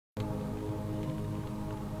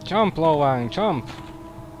Jump, Lowang, jump!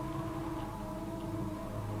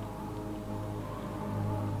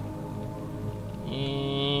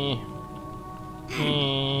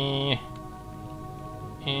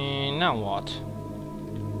 Now what?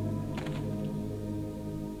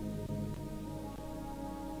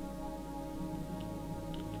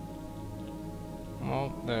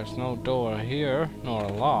 Well, there's no door here, nor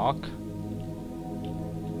a lock.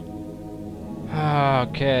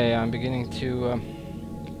 Okay, I'm beginning to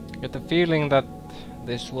get the feeling that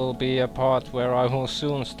this will be a part where I will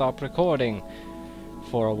soon stop recording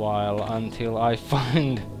for a while until I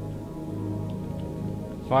find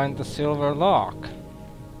the silver lock.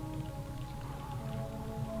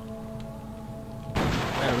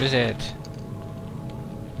 Where is it?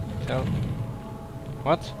 Tell.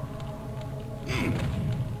 What?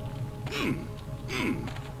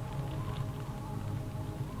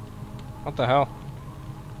 What the hell?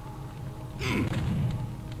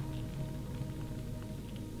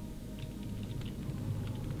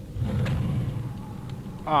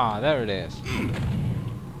 Ah, there it is.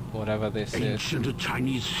 Whatever this is. Ancient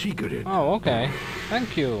Chinese secret. Oh, okay.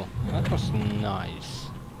 Thank you. That was nice.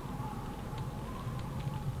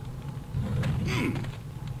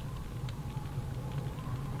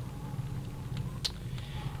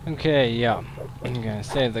 Okay, yeah. I'm gonna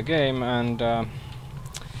save the game and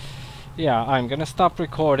yeah, I'm gonna stop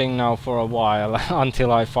recording now for a while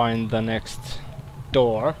until I find the next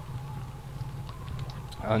door.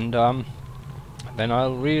 And then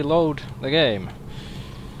I'll reload the game.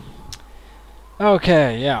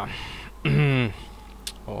 Okay, yeah. It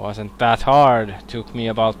wasn't that hard. Took me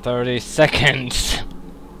about 30 seconds.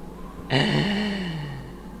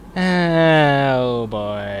 Oh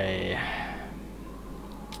boy.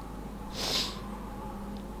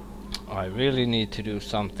 I really need to do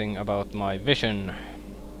something about my vision.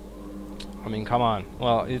 I mean, come on.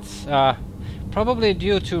 Well, it's probably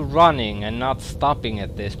due to running and not stopping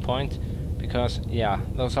at this point. Because, yeah,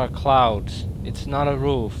 those are clouds. It's not a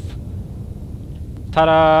roof.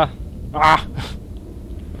 Ta-da! Ah!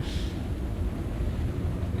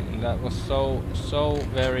 That was so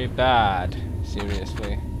very bad.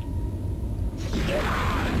 Seriously.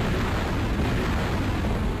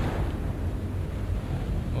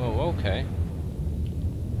 Oh, okay.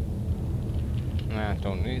 Nah,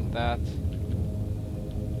 don't need that.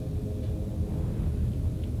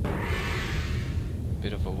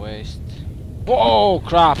 Bit of a waste. Whoa,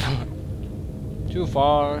 crap! Too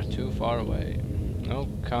far away. No,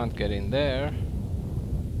 can't get in there.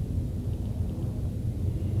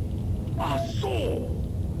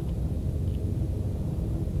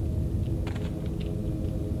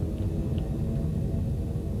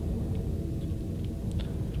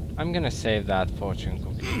 I'm gonna save that fortune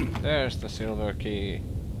cookie. There's the silver key.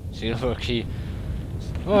 Silver key.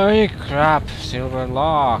 Oh crap! Silver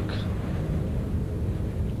lock.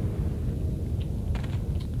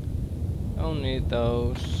 Don't need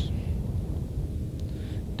those.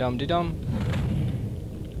 Dum-de-dum.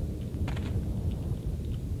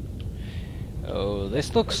 Oh,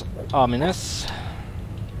 this looks ominous.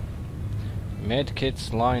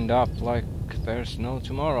 Medkits lined up like there's no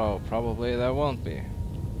tomorrow. Probably there won't be.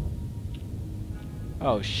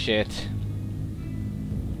 Oh shit.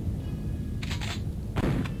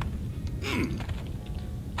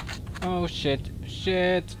 Oh shit.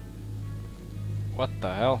 Shit. What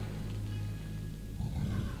the hell?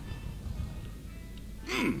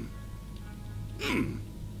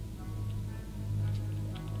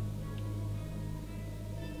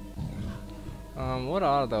 What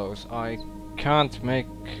are those? I can't make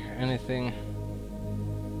anything.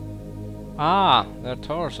 Ah, they're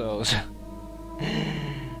torsos.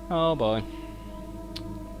 Oh boy.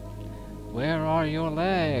 Where are your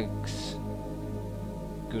legs?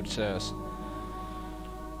 Good sirs.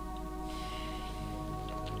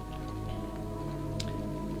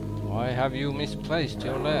 Why have you misplaced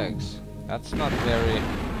your legs? That's not very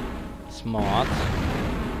smart.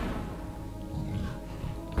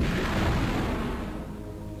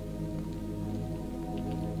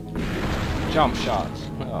 Jump shots.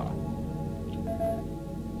 Oh.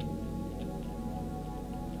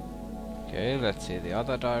 Okay, let's see the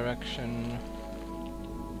other direction.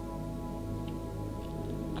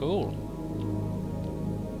 Cool.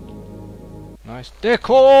 Nice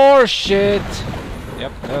decor shit!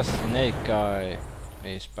 Yep, the snake guy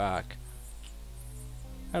is back.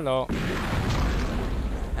 Hello.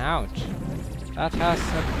 Ouch. That has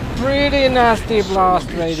a pretty nasty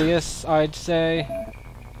blast radius, I'd say.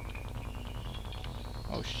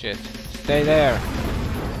 Oh shit. Stay there.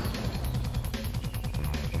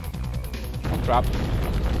 Oh crap.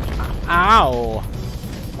 Ow!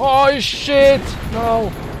 Oh shit! No!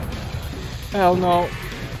 Hell no!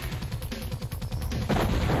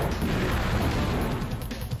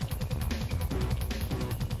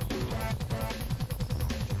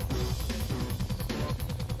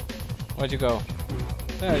 Where'd you go?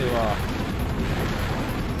 There you are.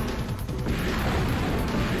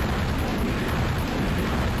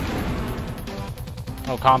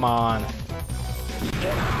 Oh, come on.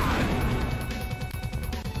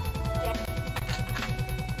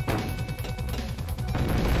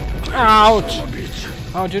 Ouch!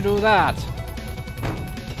 How'd you do that?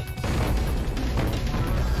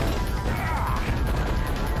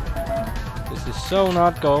 This is so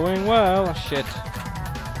not going well. Shit.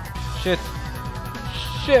 Shit.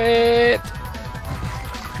 Shit!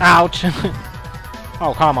 Ouch!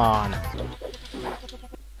 Oh, come on.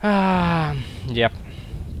 Yep.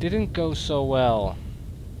 Didn't go so well.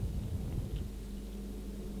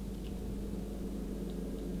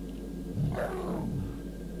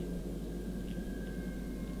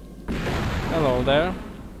 Hello there.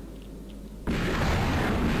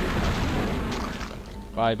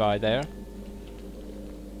 Bye bye there.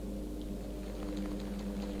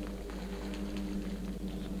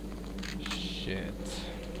 Shit.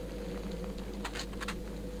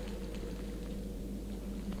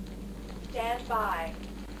 Stand by.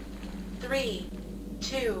 3,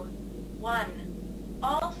 2, 1.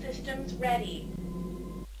 All systems ready.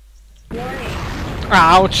 Warning.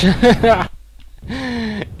 Ouch!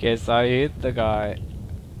 Guess I hit the guy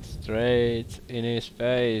straight in his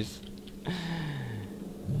face.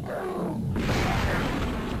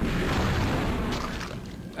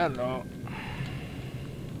 Hello.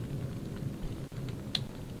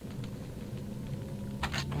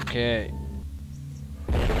 Okay.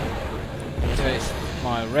 Taste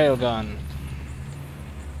my railgun.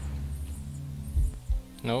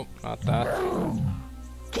 Nope, not that.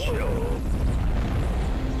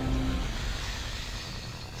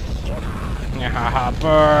 Yeah,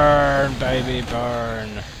 burn, baby, burn.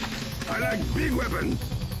 I like big weapons.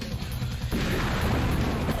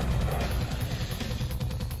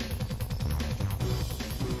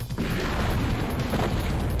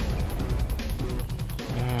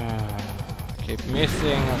 Keep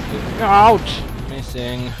missing. Ouch!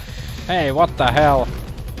 Missing. Hey, what the hell?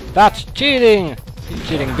 That's cheating! You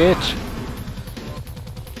cheating bitch.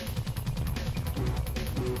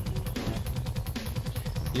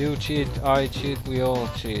 You cheat, I cheat, we all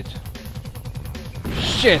cheat.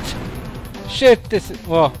 Shit! Shit, this is...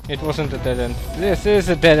 Well, it wasn't a dead end. This is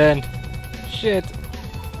a dead end. Shit.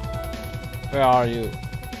 Where are you?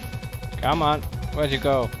 Come on. Where'd you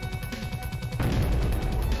go?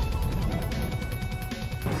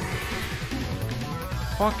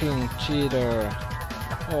 Fucking cheater.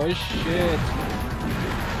 Oh shit.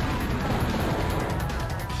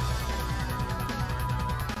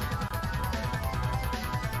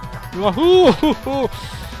 Wahoo!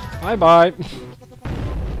 Bye bye.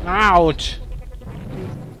 Ouch.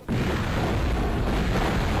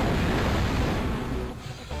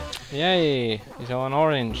 Yay! He's on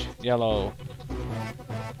orange, yellow.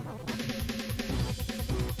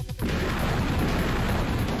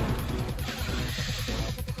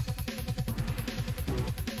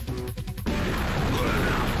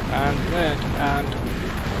 And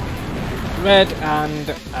red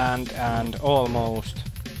and almost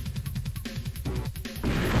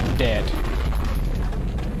dead.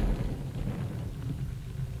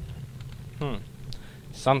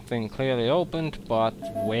 Something clearly opened, but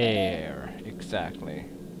where exactly?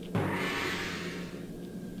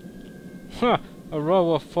 Huh, a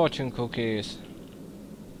row of fortune cookies.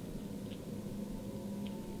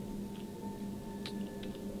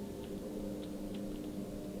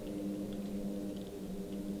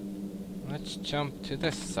 Let's jump to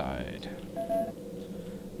this side.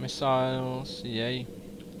 Missiles, yay.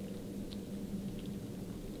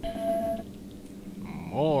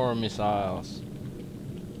 More missiles.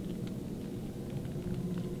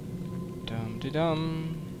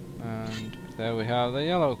 Dum-de-dum. And there we have the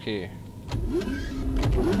yellow key.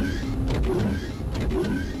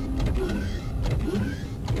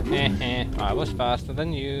 Heh, I was faster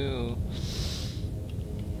than you.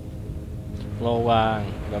 Lo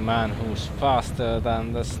Wang, the man who's faster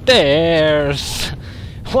than the stairs.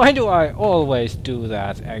 Why do I always do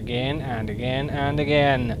that again and again and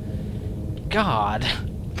again? God.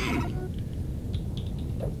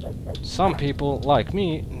 Some people, like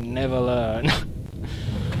me, never learn.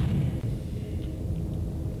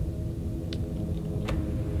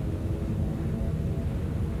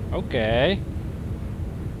 Okay.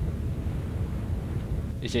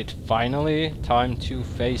 Is it finally time to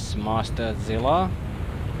face Master Zilla?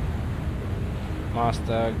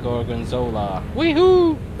 Master Gorgonzola.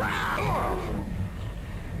 Weehoo!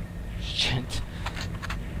 Shit.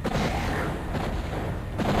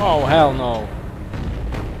 Oh, hell no.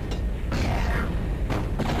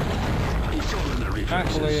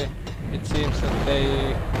 Actually, it seems that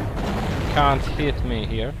they can't hit me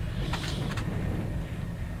here.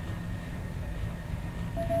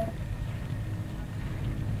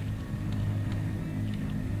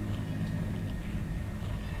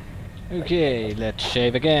 Okay, let's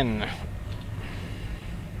shave again.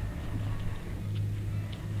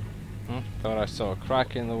 Thought I saw a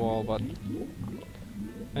crack in the wall, but...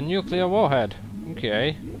 a nuclear warhead.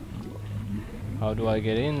 Okay. How do I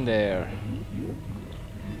get in there?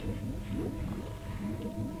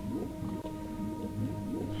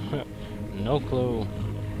 No clue.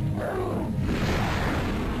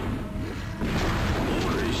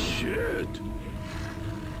 Holy shit!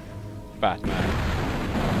 Batman.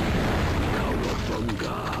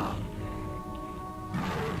 Cowabunga!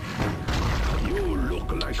 You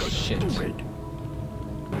look like a Shit. stupid.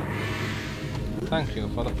 Thank you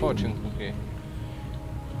for the fortune cookie.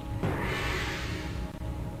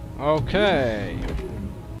 Okay.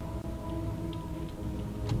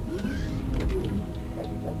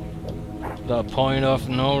 The point of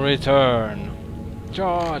no return.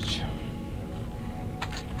 Charge.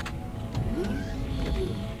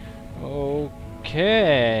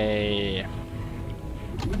 Okay.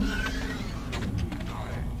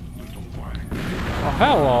 Oh,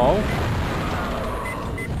 hello.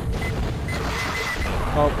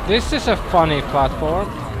 Oh, this is a funny platform.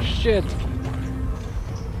 Shit.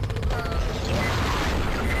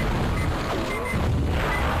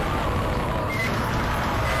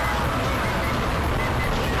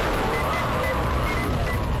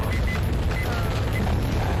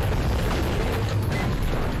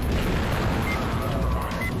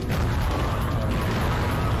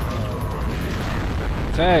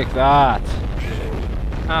 Take that.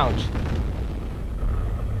 Ouch.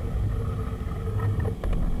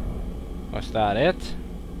 Was that it?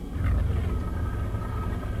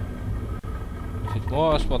 If it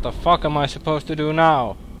was, what the fuck am I supposed to do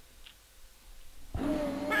now?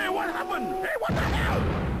 Hey, what happened? Hey, what the hell?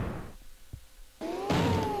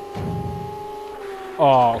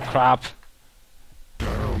 Oh crap.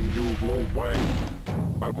 Damn you, Lo Wang.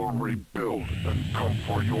 I will rebuild and come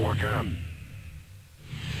for you again.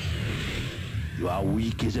 You are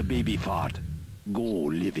weak as a baby fart. Go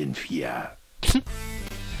live in fear.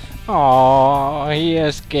 Oh, he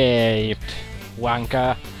escaped.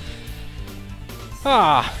 Wanker.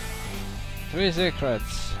 Ah, 3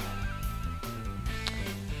 secrets.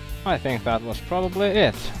 I think that was probably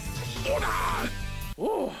it.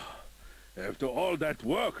 Oh, after all that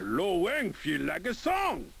work, Lo Wang feel like a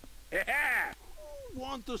song.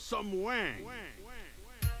 Want to some wang?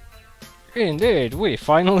 Indeed, we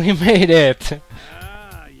finally made it.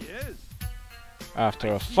 Ah, yes.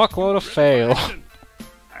 After a fuckload of fail.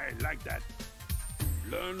 I like that.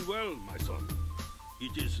 Learn well, my son.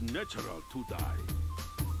 It is natural to die.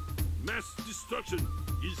 Mass destruction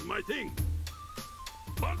is my thing.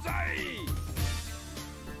 Bonsai!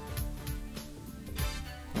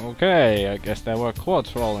 Okay, I guess there were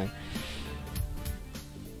quads rolling.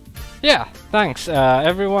 Yeah, thanks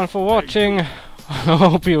everyone for watching.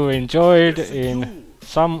 Hope you enjoyed in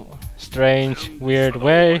some strange, weird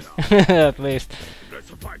way, at least.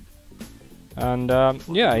 And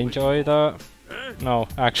yeah, enjoy the... No,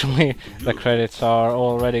 actually, the credits are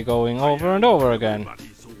already going over and over again.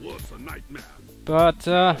 But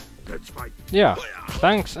yeah,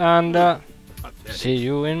 thanks, and see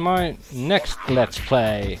you in my next Let's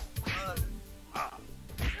Play.